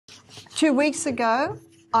2 weeks ago,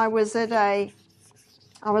 I was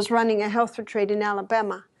running a health retreat in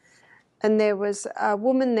Alabama, and there was a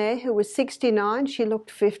woman there who was 69. She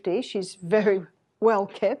looked 50. She's very well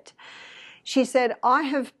kept. She said, I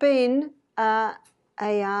have been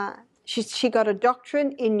she got a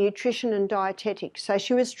doctorate in nutrition and dietetics. So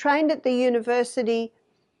she was trained at the university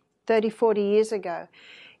 30, 40 years ago.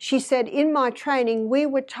 She said, in my training, we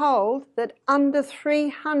were told that under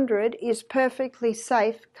 300 is perfectly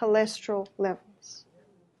safe cholesterol levels.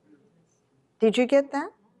 Did you get that?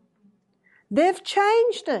 They've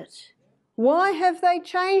changed it. Why have they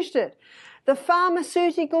changed it? The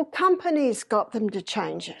pharmaceutical companies got them to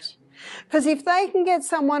change it. Because if they can get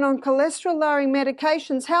someone on cholesterol-lowering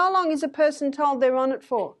medications, how long is a person told they're on it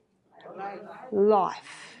for?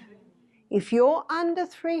 Life. If you're under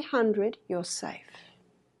 300, you're safe.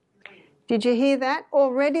 Did you hear that?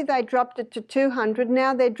 Already they dropped it to 200.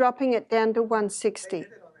 Now they're dropping it down to 160.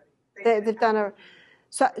 They've done a...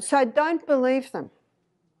 So don't believe them.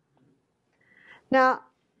 Now,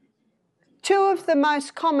 two of the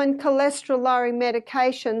most common cholesterol-lowering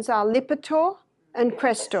medications are Lipitor and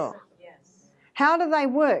Crestor. How do they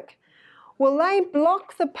work? Well, they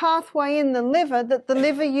block the pathway in the liver that the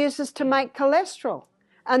liver uses to make cholesterol.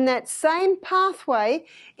 And that same pathway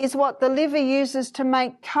is what the liver uses to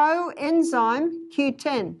make coenzyme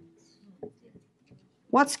Q10.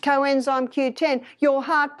 What's coenzyme Q10? Your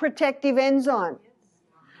heart protective enzyme.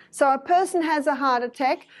 So a person has a heart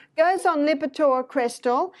attack, goes on Lipitor or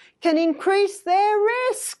Crestor, can increase their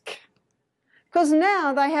risk because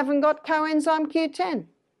now they haven't got coenzyme Q10.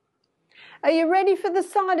 Are you ready for the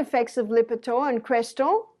side effects of Lipitor and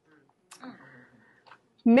Crestor?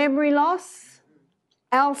 Memory loss,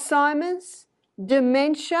 Alzheimer's,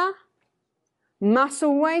 dementia,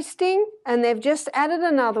 muscle wasting, and they've just added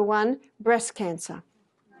another one, breast cancer.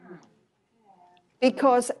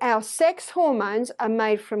 Because our sex hormones are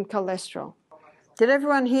made from cholesterol. Did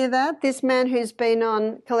everyone hear that? This man who's been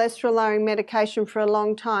on cholesterol-lowering medication for a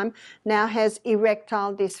long time now has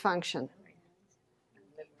erectile dysfunction.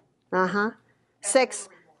 Sex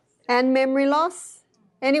and memory loss?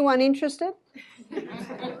 Anyone interested?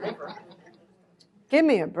 Give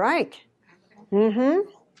me a break. One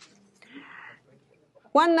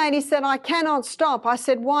lady said, I cannot stop. I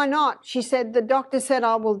said, why not? She said, the doctor said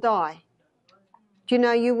I will die. Do you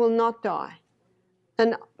know you will not die?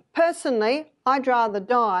 And personally, I'd rather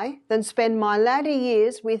die than spend my latter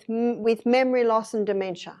years with memory loss and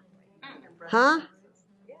dementia. Huh?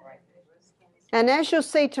 And as you'll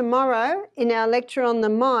see tomorrow in our lecture on the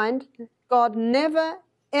mind, God never,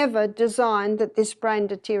 ever designed that this brain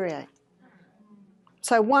deteriorate.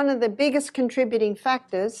 So one of the biggest contributing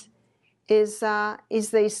factors is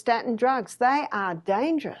these statin drugs. They are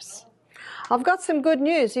dangerous. I've got some good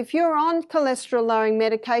news. If you're on cholesterol-lowering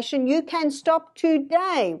medication, you can stop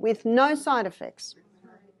today with no side effects.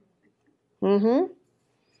 To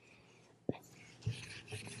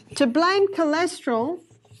blame cholesterol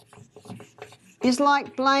is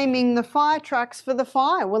like blaming the fire trucks for the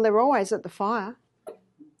fire. Well, they're always at the fire.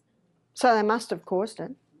 So they must have caused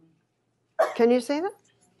it. Can you see that?